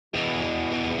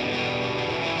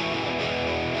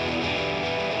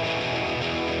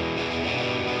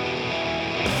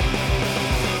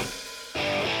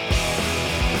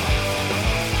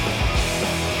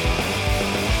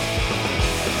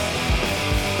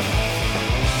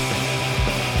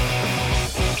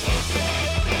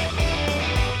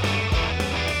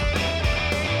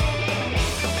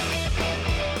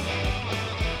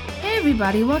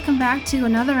everybody. Welcome back to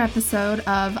another episode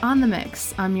of On the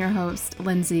Mix. I'm your host,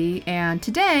 Lindsay, and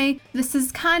today, this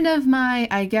is kind of my,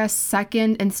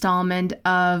 second installment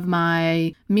of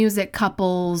my music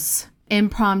couples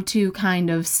impromptu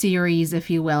kind of series, if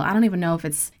you will. I don't even know if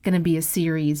it's going to be a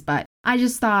series, but I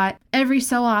just thought every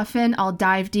so often I'll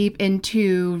dive deep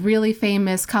into really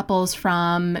famous couples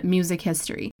from music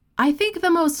history. I think the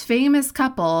most famous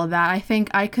couple that I think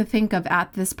I could think of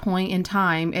at this point in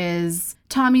time is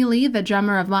Tommy Lee, the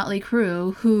drummer of Motley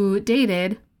Crue, who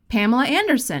dated Pamela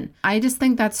Anderson. I just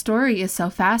think that story is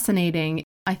so fascinating.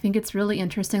 I think it's really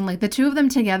interesting. Like, the two of them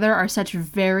together are such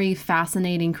very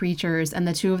fascinating creatures, and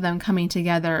the two of them coming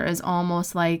together is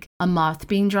almost like a moth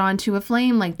being drawn to a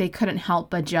flame. Like, they couldn't help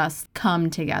but just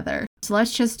come together. So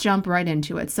let's just jump right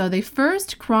into it. So they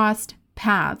first crossed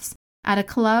paths at a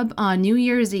club on New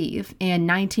Year's Eve in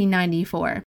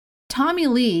 1994. Tommy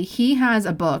Lee, he has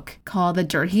a book called The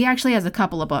Dirt. He actually has a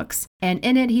couple of books, and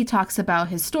in it he talks about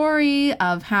his story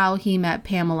of how he met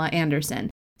Pamela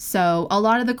Anderson. So a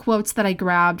lot of the quotes that I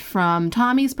grabbed from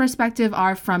Tommy's perspective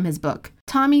are from his book.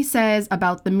 Tommy says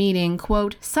about the meeting,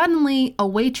 quote, "Suddenly a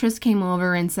waitress came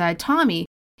over and said, 'Tommy,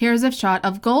 here's a shot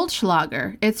of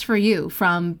Goldschlager. It's for you,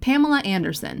 from Pamela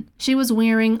Anderson.' She was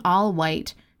wearing all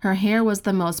white. Her hair was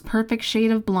the most perfect shade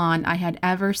of blonde I had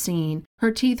ever seen. Her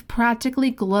teeth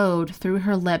practically glowed through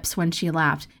her lips when she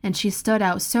laughed, and she stood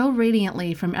out so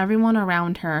radiantly from everyone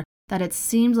around her that it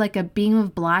seemed like a beam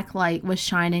of black light was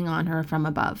shining on her from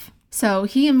above." So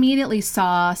he immediately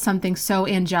saw something so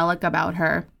angelic about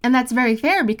her. And that's very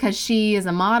fair because she is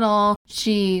a model.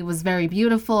 She was very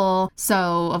beautiful.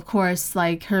 So, of course,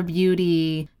 like, her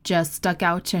beauty just stuck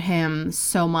out to him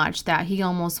so much that he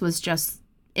almost was just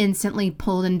instantly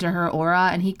pulled into her aura,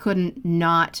 and he couldn't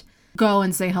not go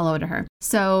and say hello to her.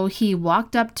 So he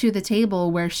walked up to the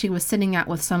table where she was sitting at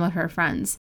with some of her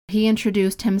friends. He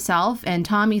introduced himself, and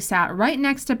Tommy sat right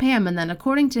next to Pam, and then,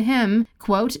 according to him,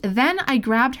 quote, "Then I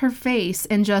grabbed her face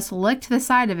and just licked the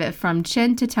side of it from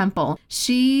chin to temple.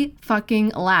 She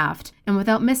fucking laughed, and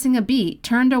without missing a beat,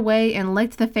 turned away and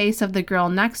licked the face of the girl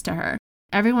next to her.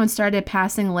 Everyone started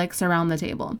passing licks around the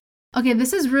table." Okay,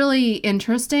 this is really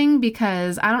interesting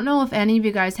because I don't know if any of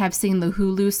you guys have seen the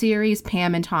Hulu series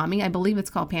Pam and Tommy. I believe it's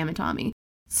called Pam and Tommy.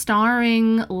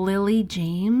 Starring Lily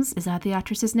James, is that the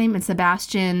actress's name? And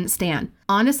Sebastian Stan.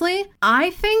 Honestly,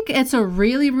 I think it's a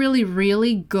really, really,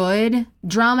 really good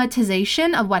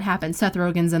dramatization of what happened. Seth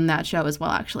Rogen's in that show as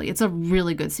well, actually. It's a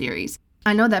really good series.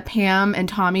 I know that Pam and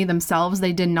Tommy themselves,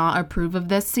 they did not approve of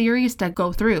this series to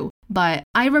go through. But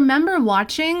I remember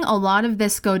watching a lot of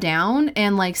this go down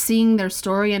and like seeing their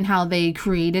story and how they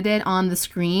created it on the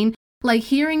screen. Like,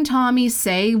 hearing Tommy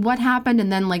say what happened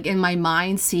and then like in my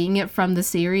mind seeing it from the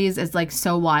series is like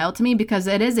so wild to me because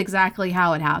it is exactly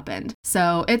how it happened.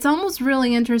 So it's almost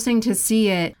really interesting to see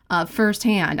it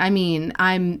firsthand. I mean,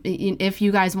 if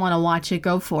you guys want to watch it,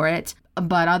 go for it.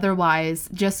 But otherwise,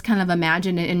 just kind of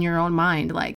imagine it in your own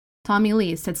mind. Like, Tommy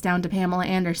Lee sits down to Pamela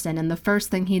Anderson and the first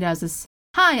thing he does is,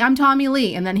 "Hi, I'm Tommy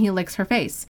Lee," and then he licks her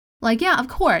face. Like, yeah, of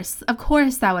course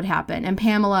that would happen. And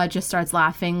Pamela just starts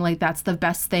laughing like that's the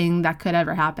best thing that could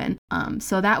ever happen.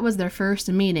 So that was their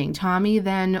first meeting. Tommy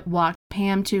then walked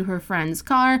Pam to her friend's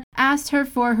car, asked her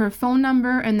for her phone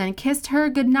number, and then kissed her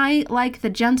goodnight like the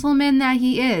gentleman that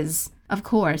he is. Of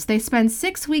course, they spent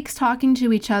 6 weeks talking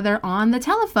to each other on the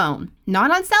telephone. Not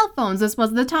on cell phones. This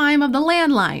was the time of the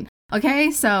landline.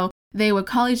 Okay, so they would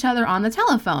call each other on the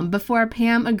telephone before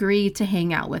Pam agreed to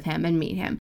hang out with him and meet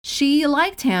him. She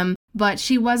liked him, but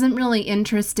she wasn't really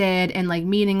interested in like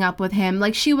meeting up with him.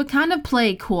 Like, she would kind of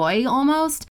play coy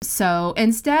almost. So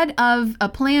instead of a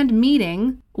planned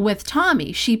meeting with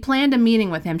Tommy, she planned a meeting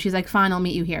with him. She's like, "Fine, I'll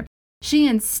meet you here." She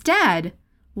instead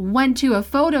went to a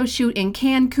photo shoot in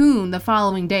Cancun the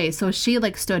following day. So she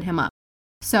like stood him up.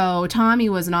 So Tommy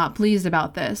was not pleased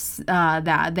about this,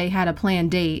 that they had a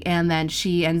planned date and then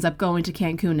she ends up going to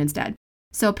Cancun instead.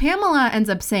 So Pamela ends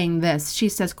up saying this. She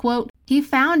says, quote, "He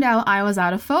found out I was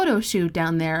at a photo shoot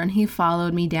down there and he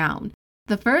followed me down.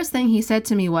 The first thing he said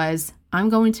to me was, 'I'm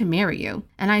going to marry you.'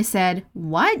 And I said,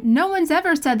 'What? No one's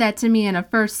ever said that to me in a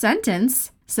first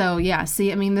sentence.'" So yeah,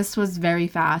 see, I mean, this was very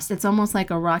fast. It's almost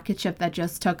like a rocket ship that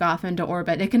just took off into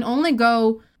orbit. It can only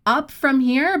go up from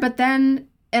here, but then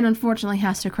it unfortunately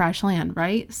has to crash land,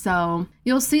 right? So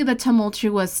you'll see the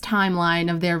tumultuous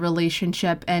timeline of their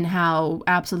relationship and how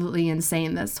absolutely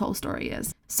insane this whole story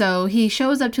is. So he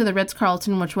shows up to the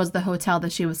Ritz-Carlton, which was the hotel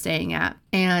that she was staying at,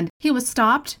 and he was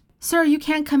stopped. "Sir, you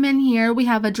can't come in here. We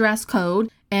have a dress code."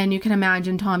 And you can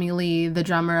imagine Tommy Lee, the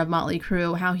drummer of Motley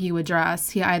Crue, how he would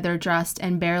dress. He either dressed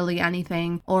in barely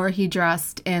anything or he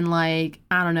dressed in like,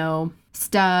 I don't know,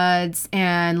 studs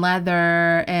and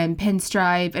leather and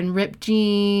pinstripe and ripped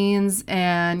jeans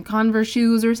and Converse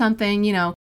shoes or something, you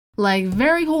know, like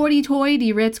very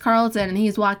hoity-toity Ritz-Carlton, and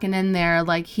he's walking in there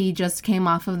like he just came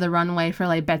off of the runway for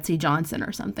like Betsy Johnson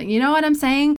or something. You know what I'm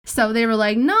saying? So they were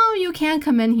like, no, you can't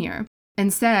come in here.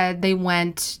 Instead, they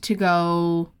went to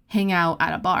go hang out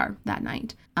at a bar that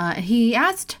night. He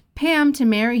asked Pam to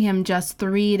marry him just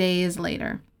 3 days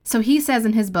later. So he says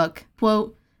in his book,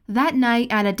 quote, "That night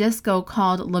at a disco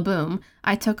called La Boom,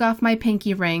 I took off my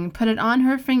pinky ring, put it on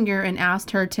her finger, and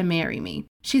asked her to marry me.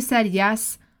 She said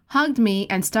yes, hugged me,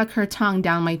 and stuck her tongue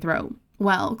down my throat."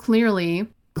 Well, clearly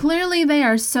they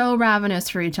are so ravenous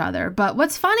for each other. But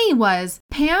what's funny was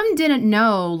Pam didn't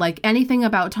know like anything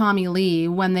about Tommy Lee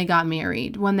when they got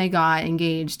married, when they got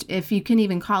engaged, if you can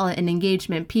even call it an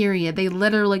engagement period. They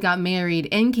literally got married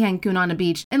in Cancun on a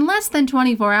beach in less than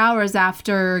 24 hours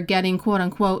after getting quote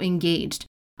unquote engaged.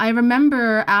 I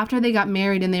remember after they got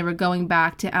married and they were going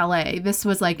back to LA, this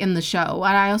was like in the show.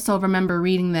 And I also remember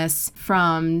reading this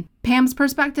from Pam's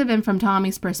perspective and from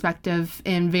Tommy's perspective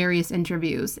in various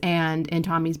interviews and in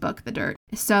Tommy's book, The Dirt.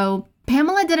 So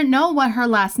Pamela didn't know what her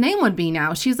last name would be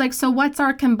now. She's like, so what's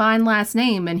our combined last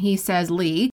name? And he says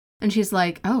Lee. And she's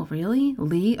like, oh, really?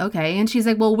 Lee? Okay. And she's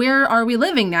like, well, where are we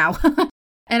living now?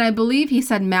 And I believe he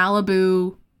said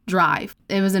Malibu Drive.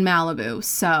 It was in Malibu.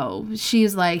 So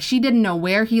she's like, she didn't know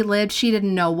where he lived. She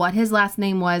didn't know what his last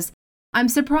name was. I'm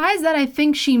surprised that I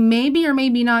think she maybe or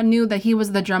maybe not knew that he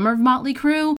was the drummer of Motley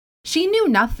Crue. She knew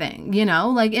nothing, you know,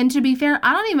 like, and to be fair,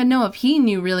 I don't even know if he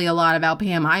knew really a lot about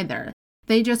Pam either.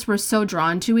 They just were so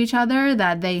drawn to each other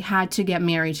that they had to get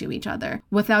married to each other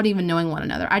without even knowing one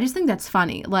another. I just think that's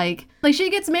funny. Like she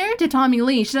gets married to Tommy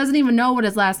Lee. She doesn't even know what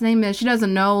his last name is. She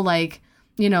doesn't know, like,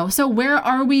 you know, so where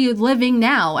are we living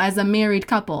now as a married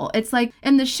couple? It's like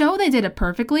in the show, they did it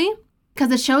perfectly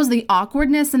because it shows the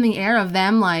awkwardness in the air of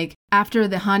them, like after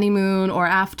the honeymoon or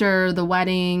after the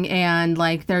wedding, and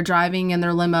like they're driving in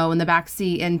their limo in the back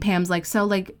seat. And Pam's like, so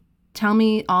like, tell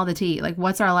me all the tea. Like,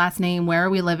 what's our last name? Where are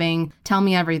we living? Tell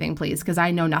me everything, please, because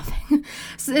I know nothing.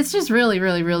 So it's just really,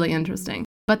 really, really interesting.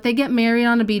 But they get married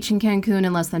on a beach in Cancun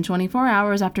in less than 24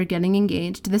 hours after getting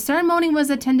engaged. The ceremony was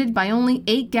attended by only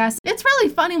 8 guests. It's really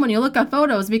funny when you look at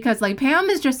photos because like Pam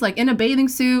is just like in a bathing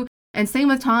suit, and same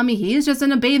with Tommy. He's just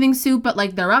in a bathing suit, but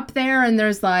like they're up there and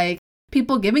there's like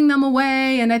people giving them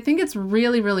away. And I think it's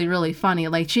really, really, really funny.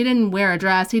 Like she didn't wear a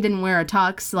dress. He didn't wear a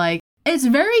tux. Like it's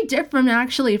very different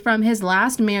actually from his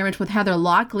last marriage with Heather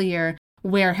Locklear,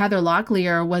 where Heather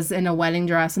Locklear was in a wedding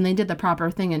dress and they did the proper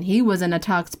thing and he was in a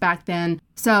tux back then.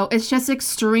 So it's just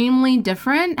extremely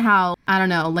different how, I don't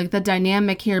know, like the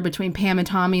dynamic here between Pam and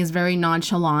Tommy is very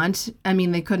nonchalant. I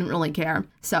mean, they couldn't really care.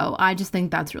 So I just think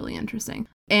that's really interesting.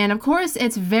 And of course,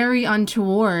 it's very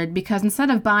untoward because instead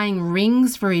of buying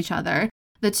rings for each other,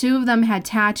 the two of them had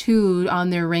tattooed on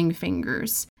their ring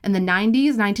fingers. In the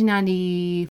 90s,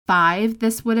 1995,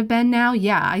 this would have been now.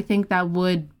 Yeah, I think that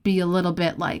would be a little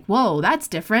bit like, whoa, that's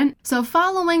different. So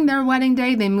following their wedding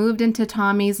day, they moved into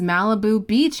Tommy's Malibu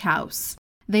beach house.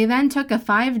 They then took a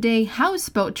 5-day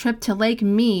houseboat trip to Lake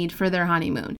Mead for their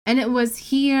honeymoon. And it was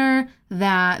here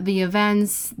that the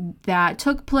events that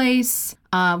took place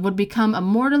would become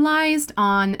immortalized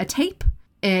on a tape.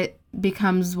 It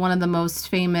becomes one of the most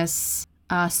famous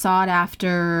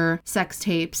sought-after sex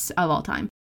tapes of all time.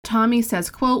 Tommy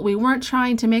says, quote, "We weren't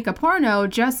trying to make a porno,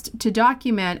 just to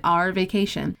document our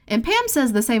vacation." And Pam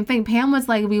says the same thing. Pam was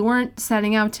like, we weren't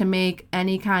setting out to make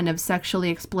any kind of sexually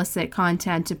explicit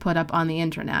content to put up on the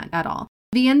internet at all.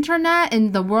 The internet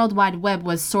and the World Wide Web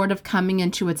was sort of coming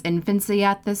into its infancy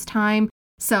at this time.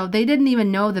 So they didn't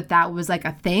even know that that was like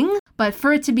a thing. But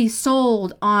for it to be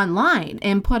sold online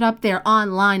and put up there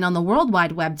online on the World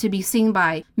Wide Web to be seen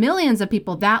by millions of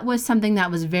people, that was something that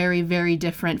was very, very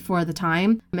different for the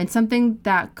time and something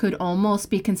that could almost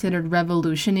be considered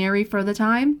revolutionary for the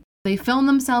time. They film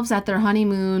themselves at their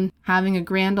honeymoon, having a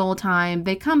grand old time.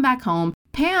 They come back home.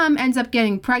 Pam ends up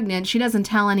getting pregnant. She doesn't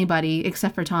tell anybody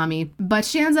except for Tommy, but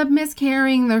she ends up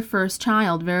miscarrying their first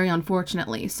child, very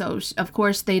unfortunately. So, of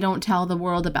course, they don't tell the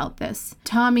world about this.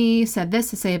 Tommy said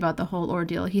this to say about the whole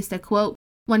ordeal. He said, quote,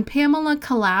 "When Pamela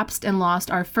collapsed and lost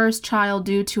our first child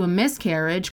due to a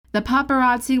miscarriage, the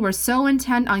paparazzi were so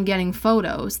intent on getting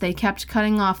photos, they kept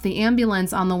cutting off the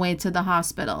ambulance on the way to the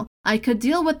hospital. I could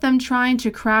deal with them trying to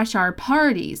crash our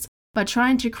parties, but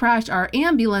trying to crash our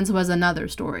ambulance was another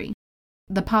story."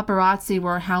 The paparazzi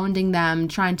were hounding them,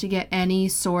 trying to get any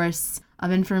source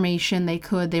of information they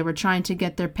could. They were trying to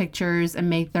get their pictures and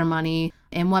make their money.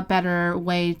 And what better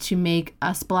way to make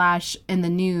a splash in the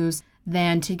news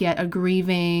than to get a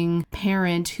grieving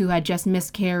parent who had just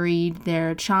miscarried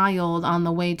their child on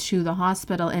the way to the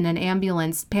hospital in an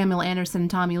ambulance, Pamela Anderson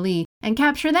and Tommy Lee, and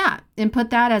capture that and put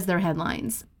that as their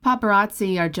headlines.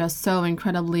 Paparazzi are just so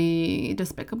incredibly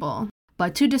despicable.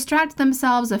 But to distract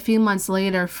themselves a few months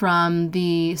later from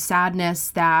the sadness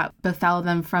that befell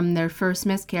them from their first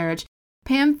miscarriage,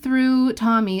 Pam threw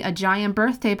Tommy a giant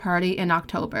birthday party in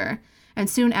October. And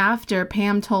soon after,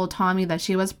 Pam told Tommy that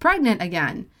she was pregnant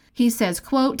again. He says,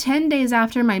 quote, 10 days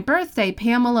after my birthday,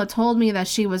 Pamela told me that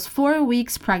she was 4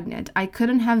 weeks pregnant. I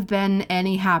couldn't have been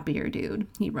any happier, dude,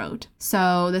 he wrote.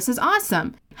 So this is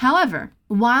awesome. However,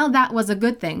 while that was a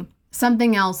good thing,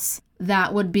 something else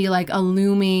that would be like a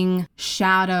looming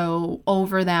shadow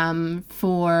over them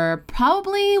for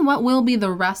probably what will be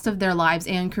the rest of their lives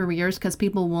and careers, because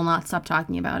people will not stop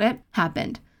talking about it,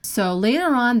 happened. So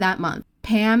later on that month,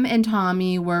 Pam and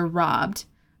Tommy were robbed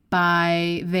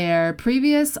by their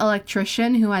previous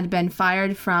electrician who had been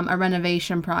fired from a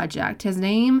renovation project. His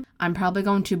name, I'm probably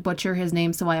going to butcher his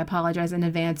name, so I apologize in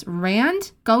advance.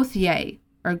 Rand Gauthier,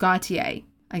 or Gautier.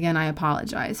 Again, I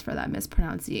apologize for that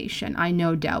mispronunciation. I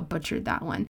no doubt butchered that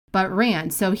one. But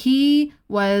Rand, so he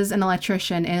was an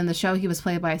electrician, and in the show he was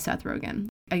played by Seth Rogen.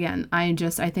 Again, I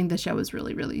think the show was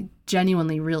really, really,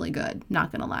 genuinely really good,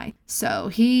 not gonna lie. So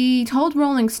he told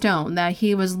Rolling Stone that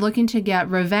he was looking to get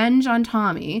revenge on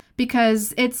Tommy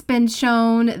because it's been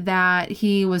shown that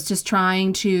he was just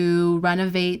trying to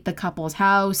renovate the couple's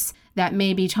house, that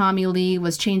maybe Tommy Lee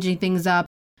was changing things up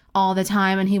all the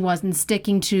time and he wasn't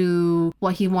sticking to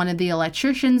what he wanted the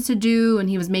electricians to do, and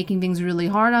he was making things really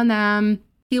hard on them.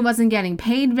 He wasn't getting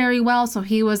paid very well, so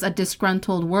he was a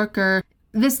disgruntled worker.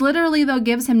 This literally, though,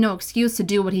 gives him no excuse to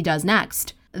do what he does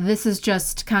next. This is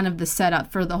just kind of the setup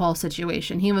for the whole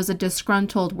situation. He was a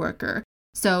disgruntled worker.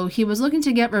 So he was looking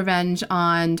to get revenge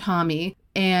on Tommy,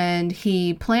 and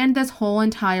he planned this whole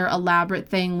entire elaborate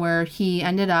thing where he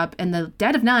ended up in the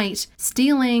dead of night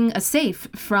stealing a safe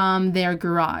from their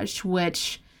garage,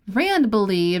 which Rand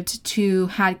believed to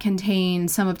had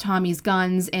contained some of Tommy's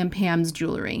guns and Pam's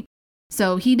jewelry.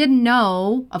 So he didn't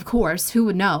know, of course, who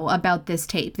would know about this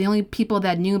tape. The only people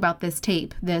that knew about this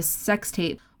tape, this sex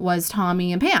tape, was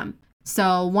Tommy and Pam.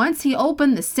 So once he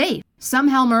opened the safe,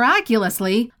 somehow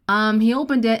miraculously, he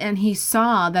opened it and he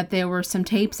saw that there were some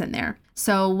tapes in there.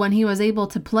 So when he was able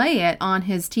to play it on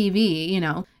his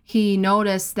TV, he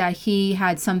noticed that he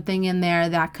had something in there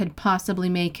that could possibly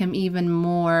make him even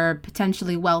more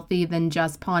potentially wealthy than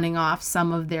just pawning off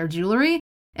some of their jewelry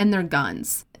and their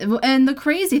guns. And the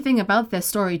crazy thing about this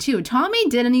story too, Tommy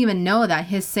didn't even know that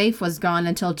his safe was gone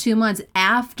until 2 months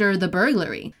after the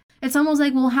burglary. It's almost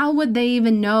like, well, how would they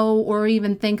even know or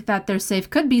even think that their safe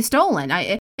could be stolen?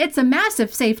 It's a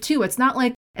massive safe too. It's not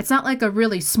like a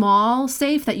really small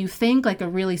safe that you think, like a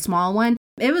really small one.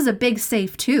 It was a big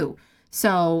safe too.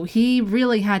 So he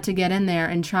really had to get in there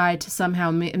and try to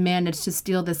somehow manage to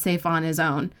steal the safe on his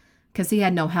own, because he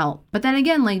had no help. But then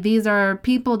again, like, these are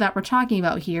people that we're talking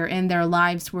about here, and their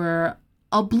lives were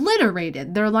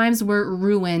obliterated. Their lives were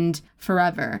ruined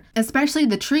forever, especially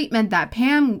the treatment that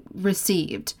Pam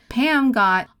received. Pam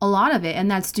got a lot of it,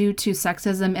 and that's due to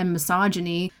sexism and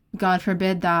misogyny. God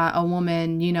forbid that a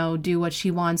woman, do what she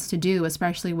wants to do,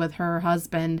 especially with her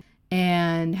husband.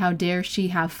 And how dare she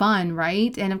have fun,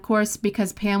 right? And of course,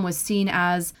 because Pam was seen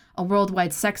as a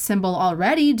worldwide sex symbol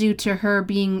already due to her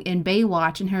being in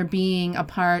Baywatch and her being a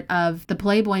part of the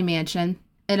Playboy Mansion,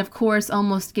 it of course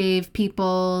almost gave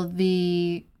people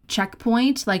the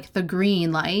checkpoint, like the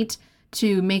green light,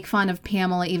 to make fun of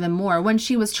Pamela even more when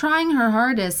she was trying her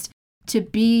hardest to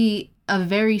be a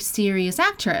very serious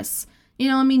actress.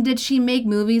 Did she make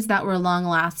movies that were long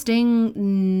lasting?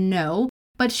 No.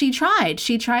 But she tried.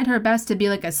 She tried her best to be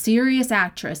like a serious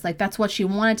actress. Like, that's what she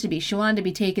wanted to be. She wanted to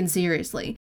be taken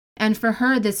seriously. And for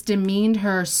her, this demeaned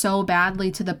her so badly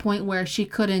to the point where she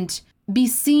couldn't be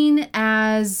seen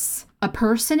as a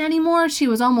person anymore. She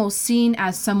was almost seen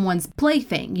as someone's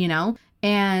plaything,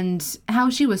 And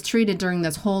how she was treated during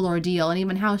this whole ordeal, and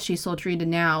even how she's so treated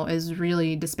now, is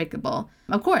really despicable.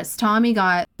 Of course, Tommy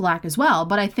got black as well,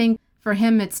 but I think for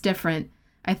him it's different.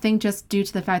 I think just due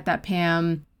to the fact that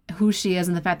Pam, who she is,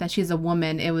 and the fact that she's a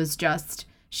woman, it was just,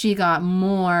 she got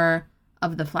more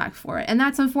of the flack for it. And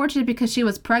that's unfortunate because she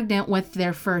was pregnant with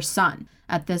their first son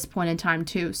at this point in time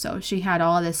too. So she had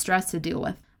all this stress to deal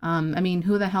with.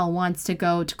 Who the hell wants to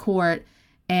go to court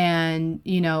and,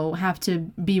 have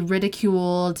to be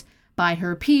ridiculed by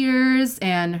her peers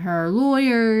and her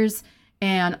lawyers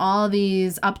and all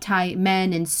these uptight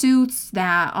men in suits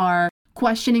that are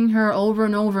questioning her over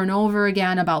and over and over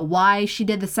again about why she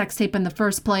did the sex tape in the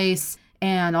first place.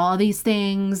 and all these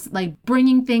things, like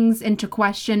bringing things into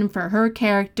question for her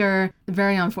character.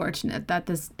 Very unfortunate that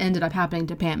this ended up happening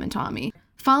to Pam and Tommy.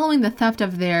 Following the theft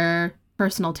of their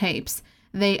personal tapes,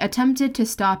 they attempted to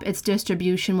stop its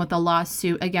distribution with a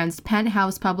lawsuit against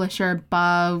Penthouse publisher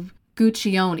Bob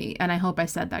Guccione, and I hope I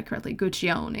said that correctly,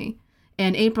 Guccione,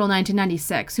 in April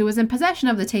 1996, who was in possession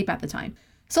of the tape at the time.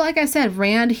 So like I said,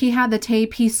 Rand, he had the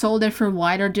tape, he sold it for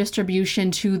wider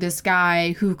distribution to this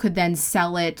guy who could then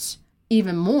sell it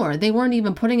even more. They weren't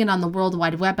even putting it on the World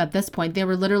Wide Web at this point. They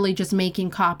were literally just making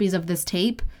copies of this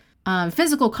tape,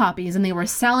 physical copies, and they were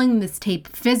selling this tape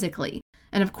physically.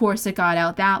 And of course, it got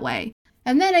out that way.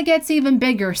 And then it gets even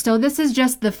bigger. So this is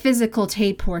just the physical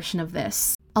tape portion of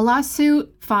this. A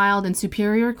lawsuit filed in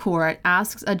Superior Court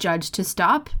asks a judge to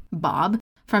stop Bob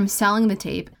from selling the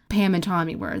tape. Pam and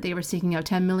Tommy were. They were seeking out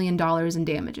 $10 million in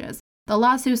damages. The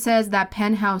lawsuit says that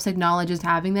Penthouse acknowledges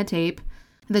having the tape.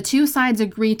 The two sides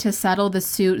agreed to settle the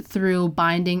suit through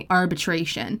binding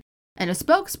arbitration. And a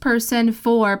spokesperson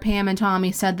for Pam and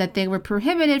Tommy said that they were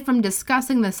prohibited from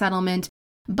discussing the settlement,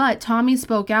 but Tommy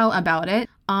spoke out about it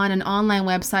on an online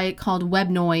website called Web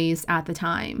Noise at the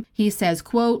time. He says,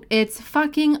 quote, "It's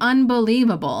fucking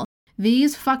unbelievable.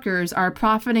 These fuckers are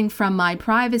profiting from my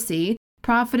privacy,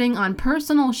 profiting on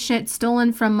personal shit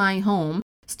stolen from my home,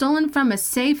 stolen from a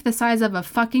safe the size of a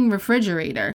fucking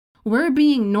refrigerator. We're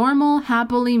being normal,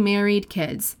 happily married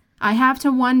kids. I have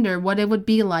to wonder what it would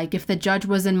be like if the judge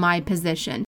was in my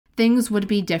position. Things would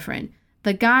be different.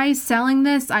 The guy selling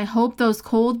this, I hope those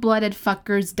cold-blooded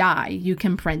fuckers die. You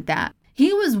can print that."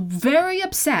 He was very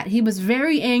upset. He was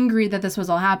very angry that this was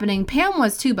all happening. Pam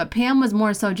was too, but Pam was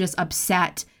more so just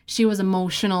upset. She was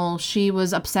emotional. She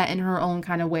was upset in her own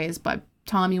kind of ways, but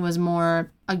Tommy was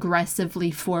more aggressively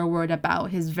forward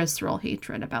about his visceral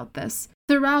hatred about this.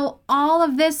 Throughout all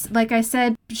of this, like I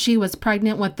said, she was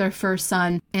pregnant with their first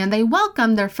son, and they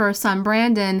welcomed their first son,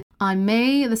 Brandon, on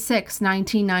May the 6th,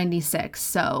 1996.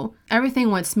 So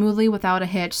everything went smoothly without a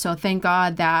hitch. So thank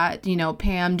God that,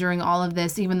 Pam, during all of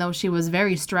this, even though she was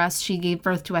very stressed, she gave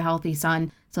birth to a healthy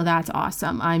son. So that's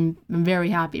awesome. I'm very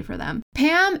happy for them.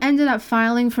 Pam ended up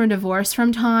filing for divorce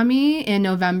from Tommy in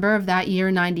November of that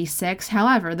year, 96.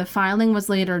 However, the filing was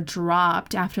later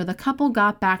dropped after the couple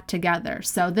got back together.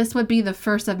 So this would be the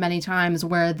first of many times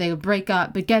where they would break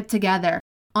up but get together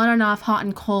on and off, hot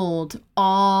and cold,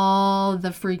 all the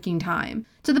freaking time.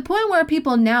 To the point where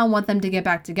people now want them to get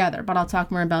back together, but I'll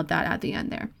talk more about that at the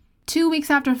end there. 2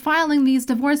 weeks after filing these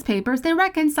divorce papers, they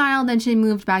reconciled and she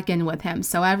moved back in with him.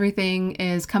 So everything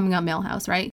is coming up Millhouse,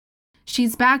 right?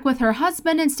 She's back with her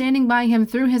husband and standing by him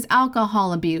through his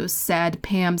alcohol abuse, said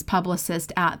Pam's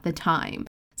publicist at the time.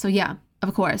 So yeah,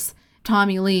 of course,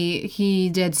 Tommy Lee, he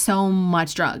did so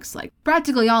much drugs, like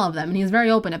practically all of them. And he's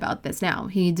very open about this now.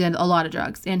 He did a lot of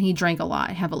drugs and he drank a lot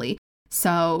heavily.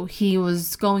 So he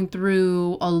was going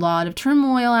through a lot of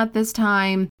turmoil at this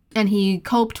time. And he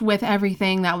coped with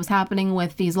everything that was happening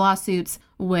with these lawsuits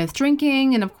with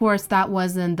drinking. And of course, that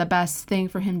wasn't the best thing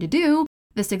for him to do.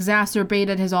 This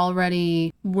exacerbated his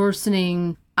already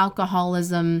worsening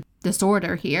alcoholism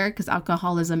disorder here, because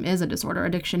alcoholism is a disorder,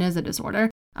 addiction is a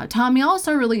disorder. Tommy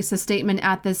also released a statement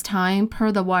at this time, per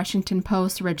the Washington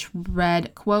Post, which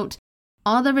read, quote,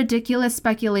 "All the ridiculous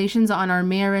speculations on our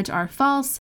marriage are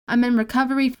false. I'm in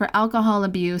recovery for alcohol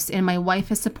abuse, and my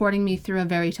wife is supporting me through a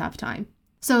very tough time."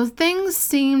 So things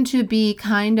seem to be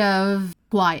kind of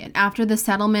quiet. After the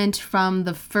settlement from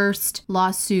the first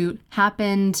lawsuit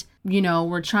happened,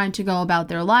 we're trying to go about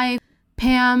their life.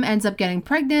 Pam ends up getting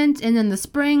pregnant, and in the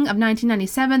spring of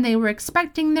 1997, they were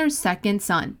expecting their second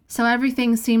son. So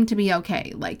everything seemed to be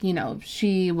okay.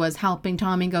 She was helping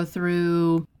Tommy go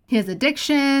through his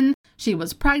addiction. She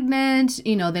was pregnant,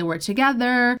 they were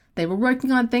together, they were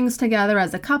working on things together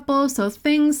as a couple, so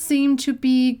things seemed to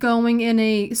be going in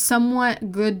a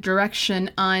somewhat good direction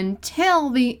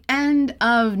until the end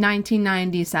of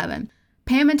 1997.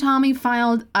 Pam and Tommy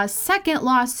filed a second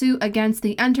lawsuit against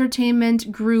the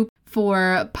entertainment group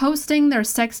for posting their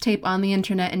sex tape on the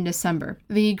internet in December.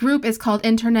 The group is called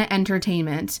Internet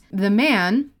Entertainment. The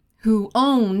man who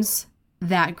owns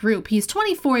that group, he's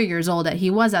 24 years old,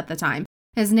 he was at the time.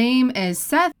 His name is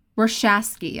Seth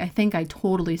Rashasky. I think I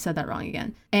totally said that wrong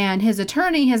again. And his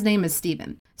attorney, his name is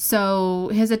Steven. So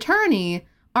his attorney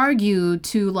argued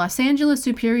to Los Angeles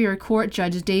Superior Court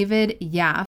Judge David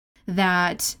Yaffe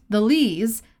that the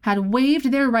Lees had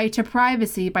waived their right to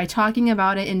privacy by talking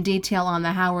about it in detail on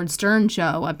the Howard Stern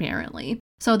show, apparently.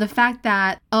 So the fact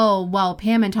that,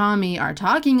 Pam and Tommy are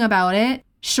talking about it,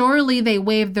 surely they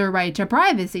waived their right to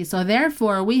privacy, so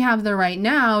therefore we have the right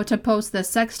now to post this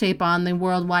sex tape on the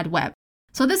World Wide Web.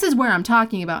 So this is where I'm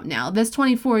talking about now. This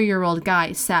 24-year-old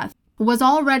guy, Seth, was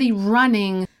already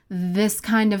running this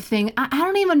kind of thing. I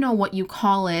don't even know what you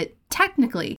call it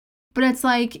technically, but it's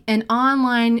like an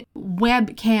online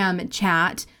webcam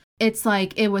chat. It's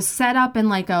like it was set up in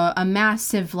like a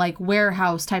massive like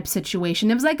warehouse type situation.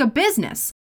 It was like a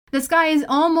business. This guy is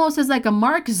almost as like a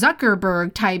Mark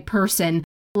Zuckerberg type person,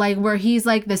 like where he's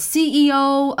like the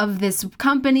CEO of this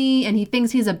company and he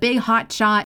thinks he's a big hot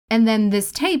shot. And then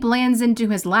this tape lands into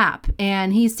his lap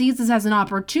and he sees this as an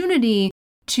opportunity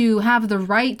to have the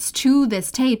rights to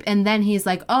this tape. And then he's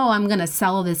like, oh, I'm going to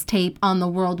sell this tape on the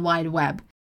World Wide Web.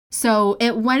 So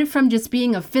it went from just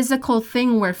being a physical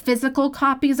thing where physical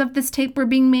copies of this tape were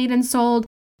being made and sold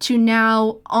to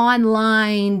now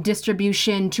online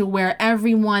distribution to where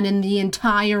everyone in the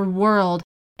entire world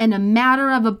in a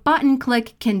matter of a button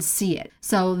click can see it.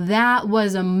 So that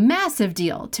was a massive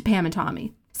deal to Pam and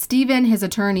Tommy. Stephen, his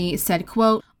attorney, said,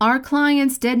 quote, our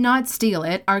clients did not steal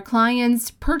it. Our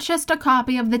clients purchased a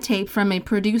copy of the tape from a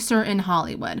producer in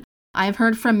Hollywood. I've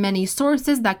heard from many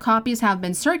sources that copies have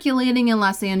been circulating in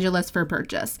Los Angeles for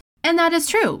purchase. And that is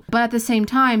true. But at the same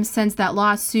time, since that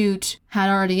lawsuit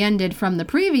had already ended from the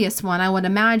previous one, I would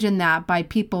imagine that by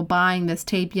people buying this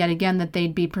tape yet again, that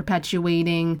they'd be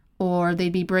perpetuating or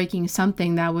they'd be breaking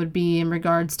something that would be in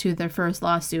regards to their first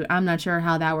lawsuit. I'm not sure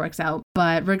how that works out.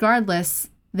 But regardless,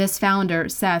 this founder,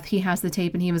 Seth, he has the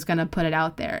tape and he was going to put it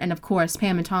out there. And of course,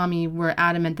 Pam and Tommy were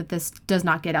adamant that this does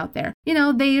not get out there. You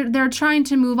know, they're trying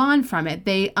to move on from it.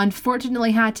 They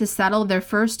unfortunately had to settle their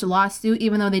first lawsuit,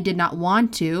 even though they did not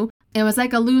want to. It was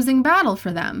like a losing battle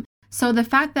for them. So the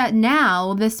fact that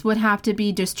now this would have to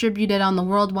be distributed on the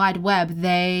World Wide Web,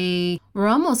 they were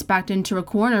almost backed into a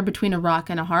corner between a rock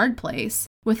and a hard place.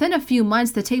 Within a few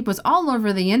months, the tape was all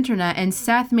over the internet and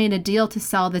Seth made a deal to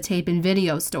sell the tape in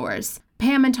video stores.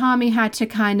 Pam and Tommy had to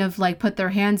kind of like put their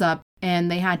hands up and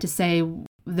they had to say,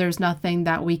 there's nothing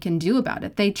that we can do about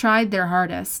it. They tried their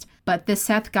hardest, but this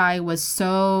Seth guy was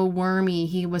so wormy.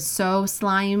 He was so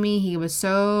slimy. He was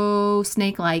so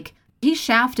snake-like. He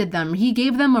shafted them. He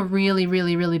gave them a really,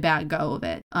 really, really bad go of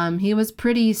it. He was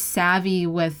pretty savvy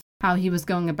with how he was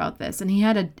going about this. And he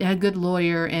had a good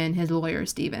lawyer in his lawyer,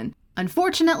 Stephen.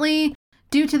 Unfortunately,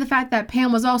 due to the fact that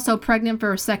Pam was also pregnant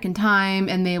for a second time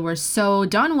and they were so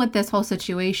done with this whole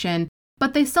situation,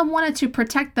 but they still wanted to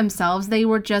protect themselves. They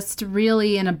were just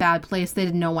really in a bad place. They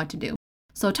didn't know what to do.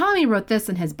 So Tommy wrote this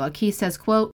in his book. He says,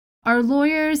 quote, our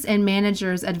lawyers and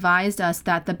managers advised us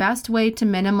that the best way to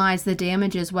minimize the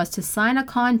damages was to sign a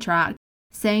contract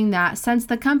saying that since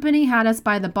the company had us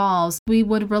by the balls, we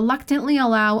would reluctantly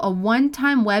allow a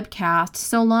one-time webcast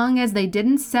so long as they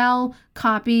didn't sell,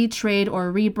 copy, trade,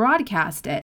 or rebroadcast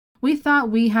it. We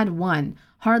thought we had won.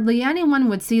 Hardly anyone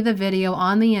would see the video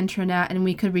on the internet and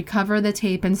we could recover the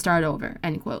tape and start over,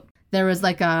 end quote. There was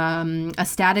like a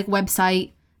static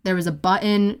website. There was a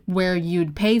button where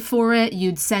you'd pay for it.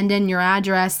 You'd send in your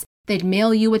address. They'd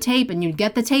mail you a tape and you'd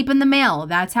get the tape in the mail.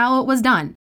 That's how it was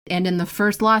done. And in the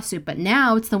first lawsuit. But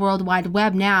now it's the World Wide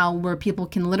Web now where people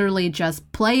can literally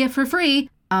just play it for free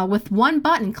with one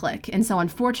button click. And so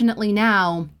unfortunately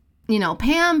now, you know,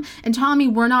 Pam and Tommy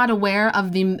were not aware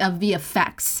of the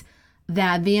effects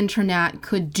that the internet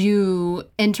could do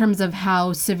in terms of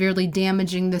how severely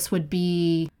damaging this would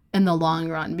be in the long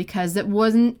run, because it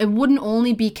wouldn't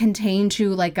only be contained to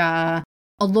like a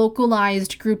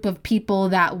localized group of people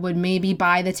that would maybe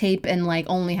buy the tape and like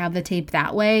only have the tape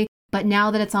that way. But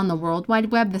now that it's on the World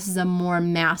Wide Web, this is a more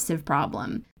massive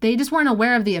problem. They just weren't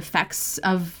aware of the effects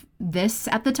of this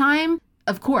at the time,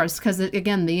 of course, because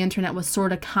again, the internet was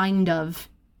sort of kind of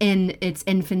in its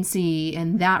infancy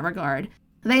in that regard.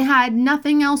 They had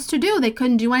nothing else to do. They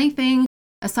couldn't do anything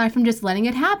aside from just letting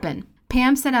it happen.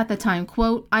 Pam said at the time,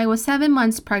 quote, I was 7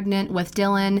 months pregnant with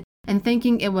Dylan and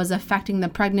thinking it was affecting the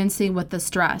pregnancy with the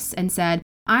stress and said,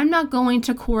 I'm not going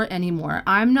to court anymore.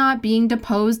 I'm not being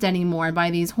deposed anymore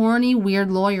by these horny, weird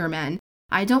lawyer men.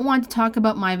 I don't want to talk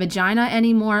about my vagina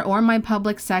anymore or my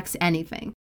public sex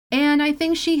anything. And I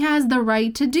think she has the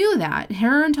right to do that.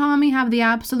 Her and Tommy have the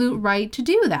absolute right to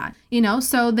do that, you know,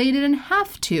 so they didn't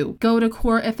have to go to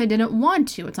court if they didn't want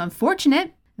to. It's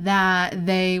unfortunate that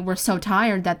they were so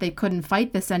tired that they couldn't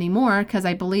fight this anymore, because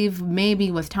I believe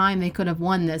maybe with time they could have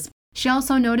won this. She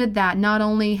also noted that not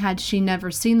only had she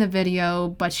never seen the video,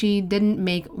 but she didn't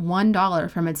make $1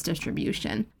 from its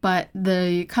distribution. But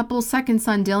the couple's second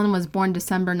son, Dylan, was born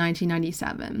December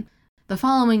 1997. The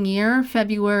following year,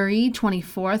 February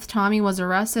 24th, Tommy was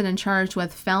arrested and charged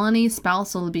with felony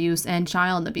spousal abuse and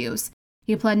child abuse.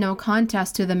 He pled no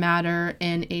contest to the matter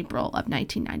in April of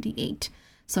 1998.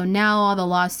 So now all the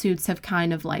lawsuits have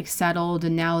kind of like settled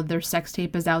and now their sex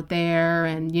tape is out there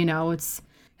and, you know, it's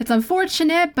It's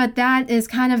unfortunate, but that is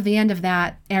kind of the end of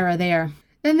that era there.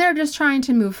 And they're just trying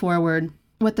to move forward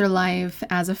with their life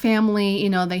as a family. You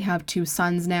know, they have 2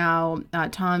 sons now.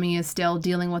 Tommy is still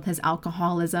dealing with his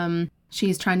alcoholism.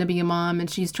 She's trying to be a mom, and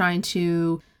she's trying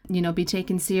to, you know, be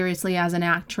taken seriously as an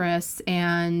actress.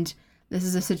 And this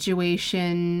is a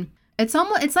situation, it's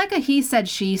like a he said,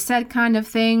 she said kind of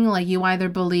thing. Like, you either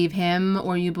believe him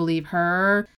or you believe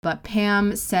her. But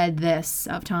Pam said this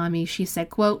of Tommy. She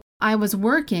said, quote, "I was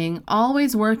working,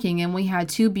 always working, and we had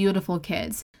 2 beautiful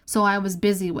kids. So I was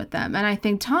busy with them. And I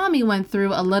think Tommy went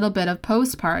through a little bit of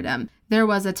postpartum. There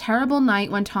was a terrible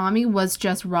night when Tommy was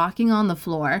just rocking on the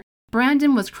floor.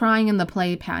 Brandon was crying in the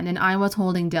playpen, and I was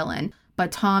holding Dylan.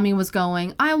 But Tommy was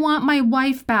going, 'I want my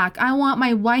wife back. I want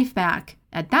my wife back.'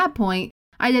 At that point,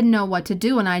 I didn't know what to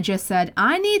do, and I just said,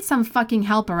 'I need some fucking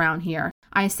help around here.'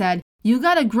 I said, 'You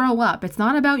gotta grow up. It's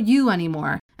not about you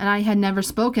anymore.' And I had never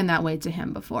spoken that way to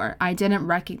him before. I didn't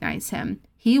recognize him.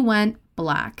 He went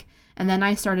black. And then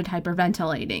I started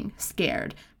hyperventilating,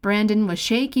 scared. Brandon was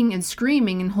shaking and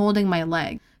screaming and holding my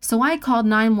leg. So I called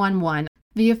 911.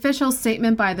 The official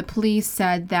statement by the police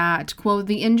said that, quote,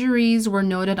 the injuries were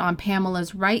noted on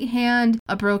Pamela's right hand,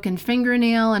 a broken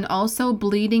fingernail, and also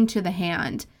bleeding to the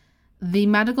hand. The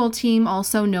medical team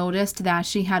also noticed that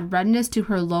she had redness to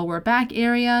her lower back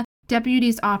area.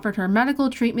 Deputies offered her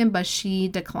medical treatment, but she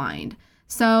declined.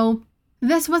 So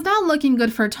this was not looking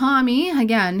good for Tommy.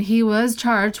 Again, he was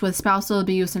charged with spousal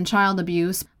abuse and child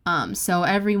abuse. So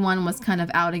everyone was kind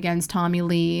of out against Tommy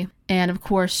Lee. And of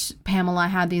course, Pamela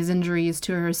had these injuries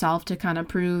to herself to kind of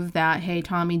prove that, hey,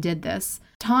 Tommy did this.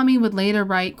 Tommy would later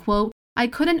write, quote, "I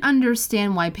couldn't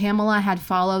understand why Pamela had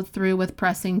followed through with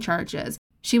pressing charges.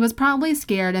 She was probably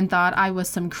scared and thought I was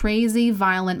some crazy,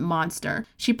 violent monster.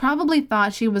 She probably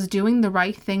thought she was doing the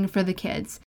right thing for the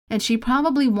kids. And she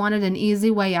probably wanted an easy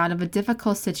way out of a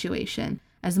difficult situation.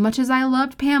 As much as I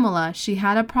loved Pamela, she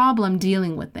had a problem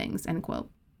dealing with things," end quote.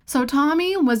 So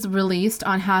Tommy was released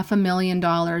on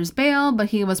 $500,000 bail, but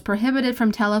he was prohibited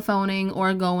from telephoning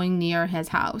or going near his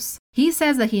house. He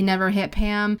says that he never hit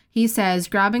Pam. He says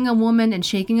grabbing a woman and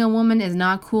shaking a woman is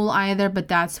not cool either, but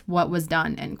that's what was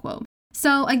done, end quote.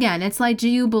 So again, it's like, do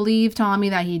you believe Tommy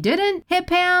that he didn't hit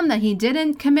Pam, that he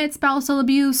didn't commit spousal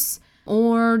abuse?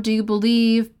 Or do you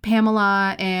believe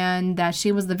Pamela and that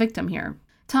she was the victim here?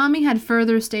 Tommy had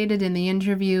further stated in the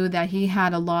interview that he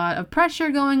had a lot of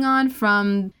pressure going on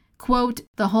from, quote,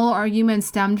 "the whole argument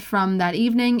stemmed from that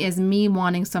evening is me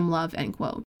wanting some love," end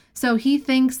quote. So he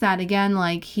thinks that, again,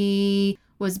 like he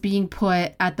was being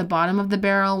put at the bottom of the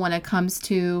barrel when it comes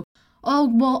to, oh,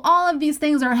 well, all of these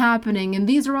things are happening, and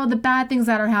these are all the bad things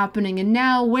that are happening, and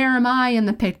now where am I in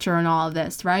the picture and all of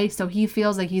this, right? So he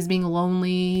feels like he's being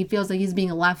lonely. He feels like he's being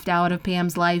left out of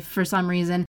Pam's life for some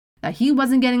reason, that he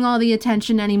wasn't getting all the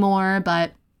attention anymore.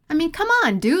 But, I mean, come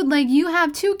on, dude. Like, you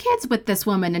have 2 kids with this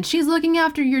woman, and she's looking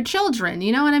after your children,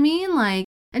 you know what I mean? Like,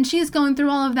 and she's going through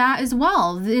all of that as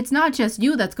well. It's not just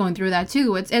you that's going through that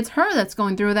too. It's her that's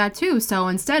going through that too. So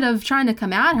instead of trying to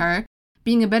come at her,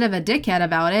 being a bit of a dickhead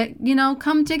about it, you know,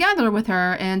 come together with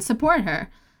her and support her.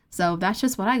 So that's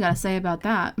just what I gotta say about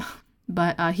that.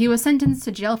 But he was sentenced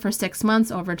to jail for 6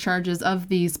 months over charges of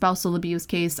the spousal abuse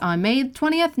case on May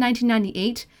 20th,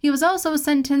 1998. He was also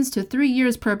sentenced to 3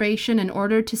 years probation in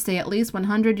order to stay at least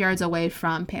 100 yards away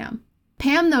from Pam.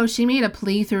 Pam, though, she made a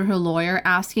plea through her lawyer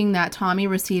asking that Tommy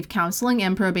receive counseling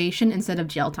and probation instead of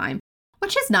jail time,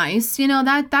 which is nice. You know,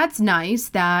 that's nice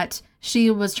that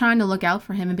she was trying to look out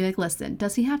for him and be like, listen,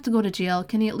 does he have to go to jail?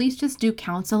 Can he at least just do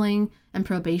counseling and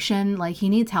probation? Like, he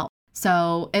needs help.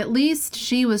 So at least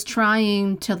she was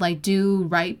trying to like do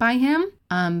right by him.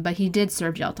 But he did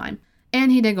serve jail time,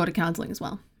 and he did go to counseling as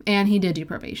well. And he did do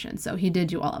probation. So he did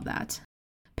do all of that.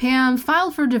 Pam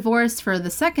filed for divorce for the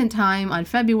second time on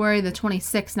February the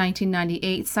 26th,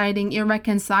 1998, citing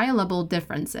irreconcilable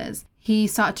differences. He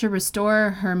sought to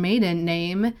restore her maiden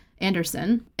name,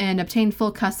 Anderson, and obtain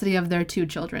full custody of their 2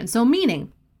 children. So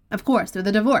meaning, of course, through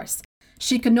the divorce,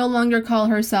 she could no longer call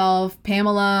herself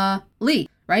Pamela Lee,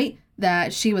 right?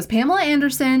 That she was Pamela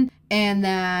Anderson and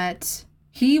that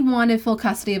he wanted full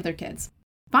custody of their kids.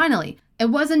 Finally, it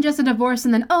wasn't just a divorce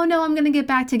and then, oh no, I'm going to get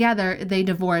back together. They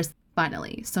divorced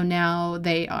finally. So now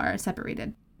they are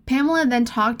separated. Pamela then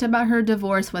talked about her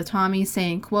divorce with Tommy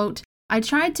saying, quote, "I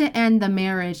tried to end the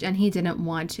marriage and he didn't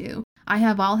want to. I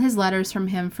have all his letters from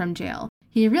him from jail.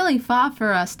 He really fought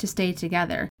for us to stay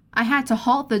together. I had to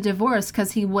halt the divorce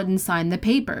because he wouldn't sign the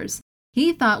papers.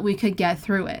 He thought we could get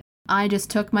through it. I just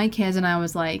took my kids and I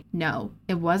was like, no,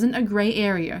 it wasn't a gray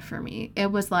area for me. It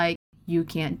was like, you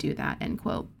can't do that," end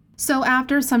quote. So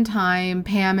after some time,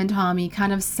 Pam and Tommy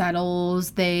kind of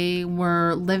settles. They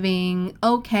were living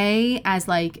okay as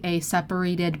like a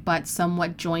separated but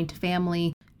somewhat joint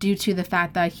family due to the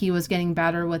fact that he was getting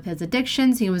better with his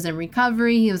addictions. He was in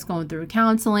recovery. He was going through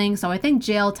counseling. So I think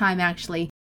jail time actually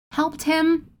helped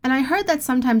him. And I heard that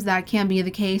sometimes that can be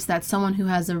the case, that someone who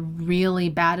has a really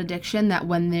bad addiction, that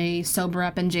when they sober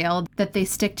up in jail, that they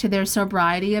stick to their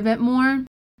sobriety a bit more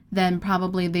than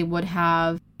probably they would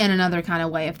have in another kind of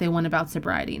way if they went about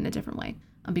sobriety in a different way.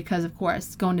 Because, of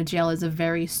course, going to jail is a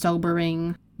very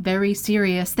sobering, very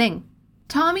serious thing.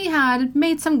 Tommy had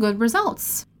made some good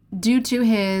results due to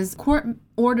his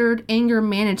court-ordered anger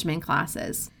management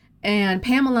classes. And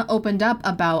Pamela opened up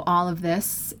about all of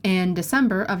this in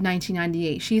December of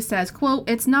 1998. She says, quote,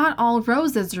 "It's not all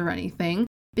roses or anything,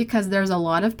 because there's a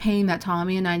lot of pain that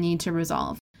Tommy and I need to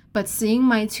resolve. But seeing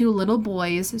my two little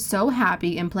boys so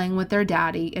happy and playing with their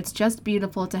daddy, it's just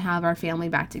beautiful to have our family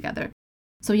back together."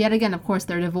 So yet again, of course,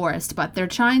 they're divorced, but they're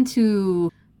trying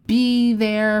to be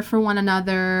there for one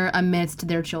another amidst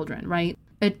their children, right?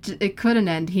 It couldn't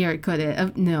end here, could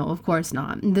it? No, of course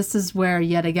not. This is where,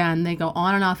 yet again, they go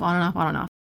on and off, on and off, on and off.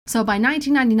 So by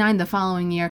 1999, the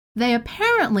following year, they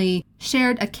apparently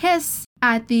shared a kiss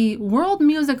at the World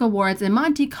Music Awards in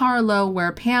Monte Carlo,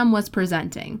 where Pam was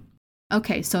presenting.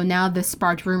 Okay, so now this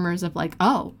sparked rumors of like,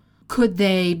 oh, could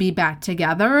they be back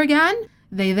together again?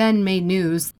 They then made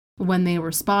news when they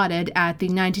were spotted at the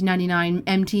 1999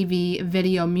 MTV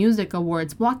Video Music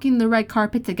Awards walking the red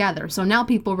carpet together. So now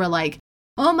people were like,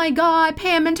 oh my God,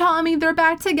 Pam and Tommy, they're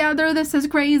back together. This is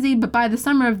crazy. But by the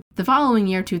summer of the following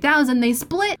year, 2000, they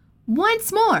split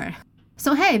once more.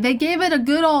 So hey, they gave it a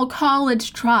good old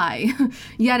college try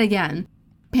yet again.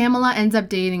 Pamela ends up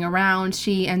dating around.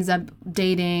 She ends up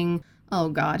dating, oh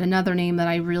God, another name that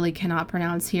I really cannot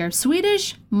pronounce here.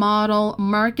 Swedish model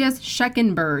Marcus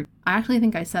Scheckenberg. I actually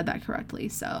think I said that correctly,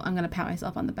 so I'm going to pat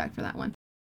myself on the back for that one.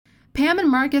 Pam and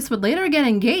Marcus would later get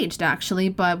engaged, actually,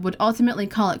 but would ultimately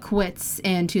call it quits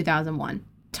in 2001.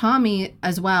 Tommy,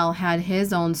 as well, had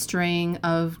his own string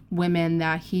of women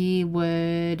that he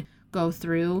would go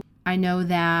through. I know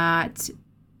that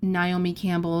Naomi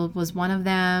Campbell was one of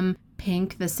them.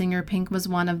 Pink, the singer Pink, was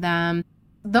one of them.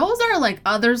 Those are like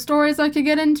other stories I could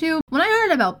get into. When I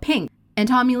heard about Pink and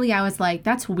Tommy Lee, I was like,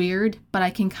 that's weird, but I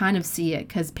can kind of see it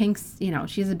because Pink's,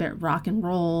 she's a bit rock and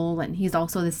roll and he's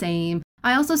also the same.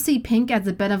 I also see Pink as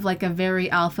a bit of like a very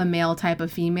alpha male type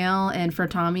of female. And for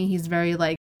Tommy, he's very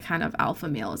like kind of alpha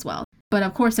male as well. But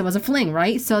of course it was a fling,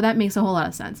 right? So that makes a whole lot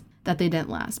of sense that they didn't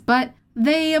last. But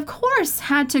they, of course,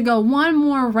 had to go one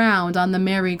more round on the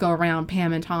merry-go-round,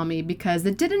 Pam and Tommy, because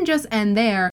it didn't just end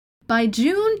there. By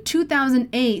June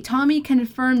 2008, Tommy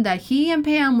confirmed that he and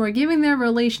Pam were giving their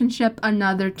relationship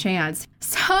another chance.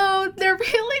 So they're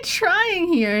really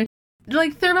trying here.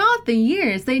 Like throughout the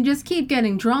years, they just keep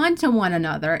getting drawn to one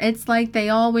another. It's like they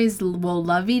always will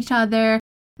love each other.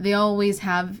 They always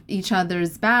have each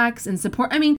other's backs and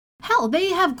support. I mean, hell,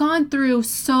 they have gone through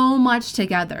so much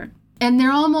together. And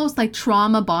they're almost like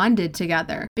trauma bonded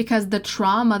together because the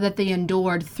trauma that they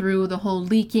endured through the whole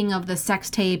leaking of the sex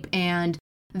tape and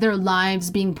their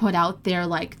lives being put out there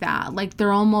like that. Like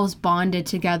they're almost bonded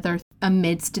together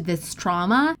amidst this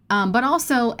trauma. But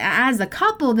also as a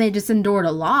couple, they just endured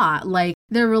a lot. Like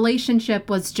their relationship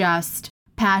was just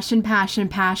passion, passion,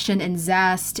 passion, and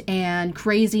zest and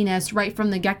craziness right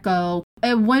from the get-go.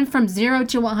 It went from 0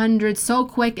 to 100 so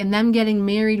quick, and them getting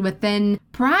married within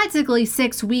practically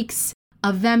 6 weeks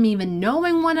of them even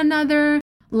knowing one another.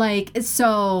 Like,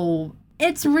 so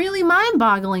it's really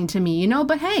mind-boggling to me,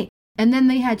 but hey. And then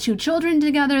they had 2 children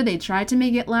together. They tried to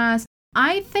make it last.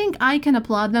 I think I can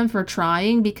applaud them for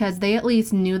trying because they at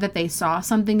least knew that they saw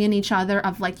something in each other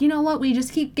of like, you know what, we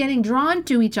just keep getting drawn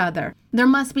to each other. There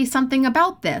must be something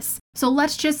about this. So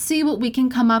let's just see what we can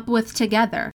come up with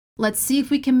together. Let's see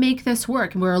if we can make this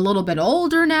work. We're a little bit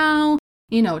older now.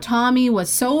 Tommy was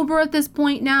sober at this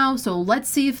point now. So let's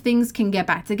see if things can get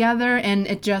back together. And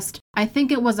I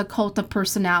think it was a cult of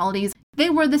personalities. They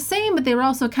were the same, but they were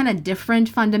also kind of different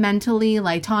fundamentally.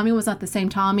 Like Tommy was not the same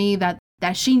Tommy that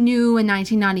she knew in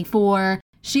 1994.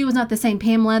 She was not the same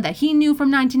Pamela that he knew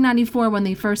from 1994 when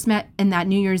they first met in that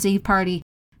New Year's Eve party.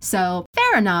 So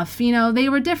fair enough, they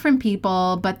were different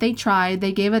people, but they tried.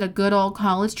 They gave it a good old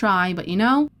college try, but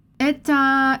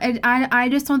I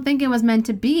just don't think it was meant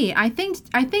to be. I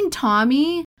think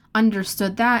Tommy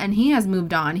understood that and he has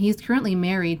moved on. He's currently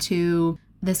married to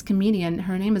this comedian.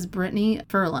 Her name is Brittany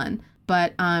Furlan,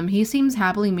 but he seems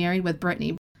happily married with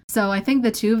Brittany. So I think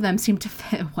the two of them seem to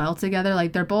fit well together.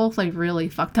 Like, they're both like really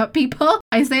fucked up people.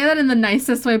 I say that in the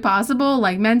nicest way possible.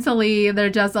 Like, mentally, they're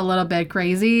just a little bit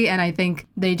crazy. And I think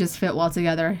they just fit well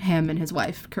together, him and his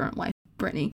wife, current wife,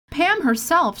 Brittany. Pam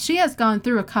herself, she has gone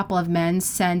through a couple of men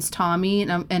since Tommy,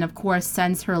 and of course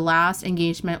since her last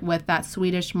engagement with that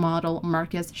Swedish model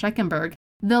Marcus Scheckenberg.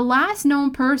 The last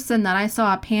known person that I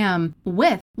saw Pam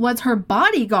with was her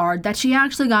bodyguard that she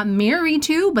actually got married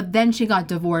to, but then she got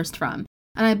divorced from.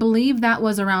 And I believe that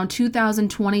was around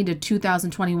 2020 to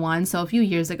 2021, so a few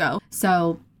years ago.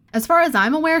 So as far as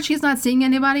I'm aware, she's not seeing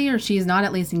anybody, or she's not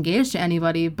at least engaged to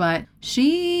anybody, but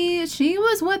she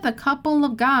was with a couple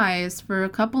of guys for a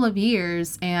couple of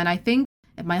years, and I think,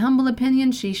 in my humble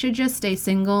opinion, she should just stay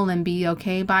single and be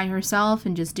okay by herself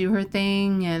and just do her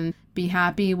thing and be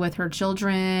happy with her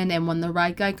children, and when the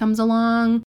right guy comes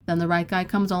along, then the right guy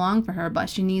comes along for her, but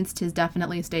she needs to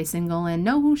definitely stay single and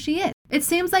know who she is. It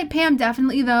seems like Pam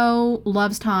definitely, though,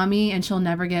 loves Tommy, and she'll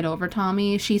never get over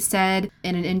Tommy. She said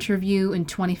in an interview in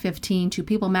 2015 to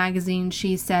People magazine,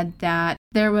 she said that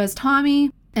there was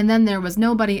Tommy, and then there was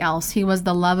nobody else. He was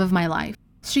the love of my life.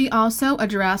 She also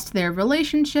addressed their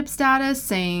relationship status,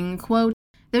 saying, quote,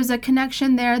 "There's a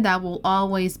connection there that will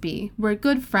always be. We're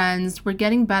good friends. We're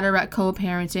getting better at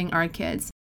co-parenting our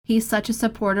kids. He's such a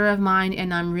supporter of mine,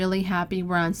 and I'm really happy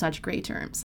we're on such great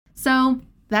terms." So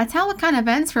that's how it kind of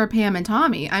ends for Pam and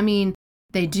Tommy. I mean,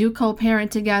 they do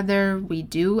co-parent together. We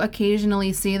do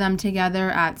occasionally see them together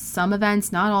at some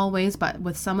events, not always, but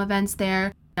with some events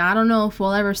there. I don't know if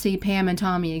we'll ever see Pam and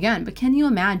Tommy again, but can you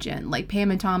imagine, like, Pam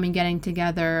and Tommy getting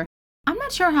together? I'm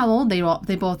not sure how old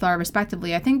they both are,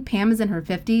 respectively. I think Pam is in her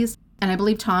 50s, and I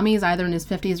believe Tommy is either in his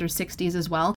 50s or 60s as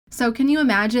well. So can you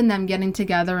imagine them getting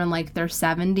together in, like, their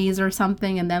 70s or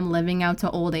something and them living out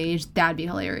to old age? That'd be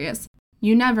hilarious.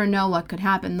 You never know what could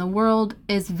happen. The world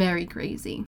is very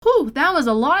crazy. Whew, that was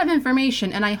a lot of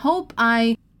information, and I hope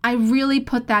I really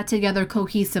put that together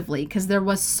cohesively, because there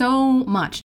was so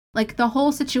much. Like, the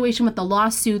whole situation with the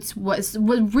lawsuits was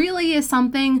really is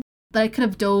something that I could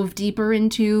have dove deeper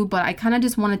into, but I kind of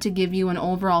just wanted to give you an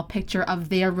overall picture of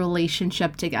their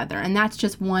relationship together, and that's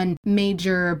just one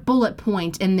major bullet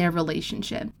point in their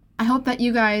relationship. I hope that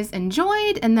you guys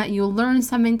enjoyed and that you learned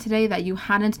something today that you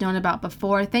hadn't known about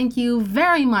before. Thank you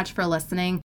very much for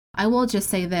listening. I will just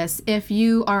say this. If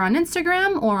you are on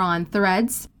Instagram or on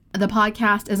Threads, the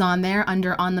podcast is on there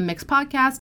under On the Mix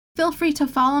Podcast. Feel free to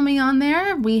follow me on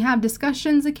there. We have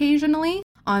discussions occasionally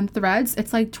on Threads.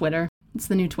 It's like Twitter. It's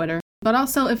the new Twitter. But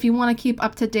also, if you want to keep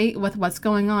up to date with what's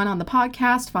going on the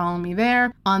podcast, follow me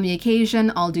there. On the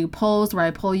occasion, I'll do polls where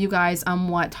I poll you guys on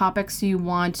what topics you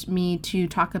want me to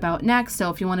talk about next.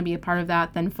 So if you want to be a part of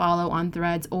that, then follow on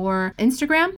Threads or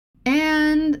Instagram.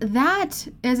 And that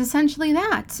is essentially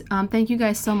that. Thank you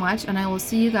guys so much, and I will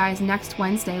see you guys next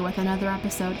Wednesday with another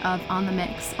episode of On the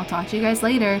Mix. I'll talk to you guys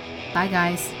later. Bye,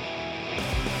 guys.